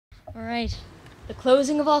All right, the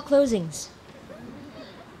closing of all closings.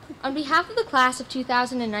 On behalf of the class of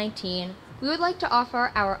 2019, we would like to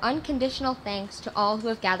offer our unconditional thanks to all who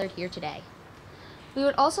have gathered here today. We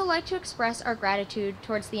would also like to express our gratitude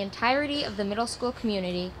towards the entirety of the middle school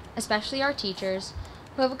community, especially our teachers,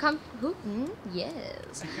 who have accompanied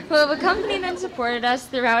and supported us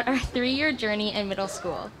throughout our 3-year journey in middle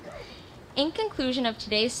school. In conclusion of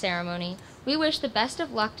today's ceremony, we wish the best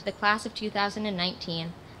of luck to the class of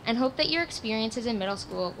 2019 and hope that your experiences in middle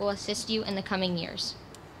school will assist you in the coming years.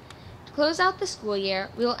 To close out the school year,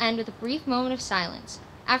 we will end with a brief moment of silence,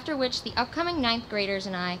 after which the upcoming 9th graders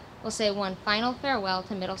and I will say one final farewell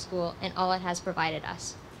to middle school and all it has provided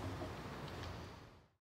us.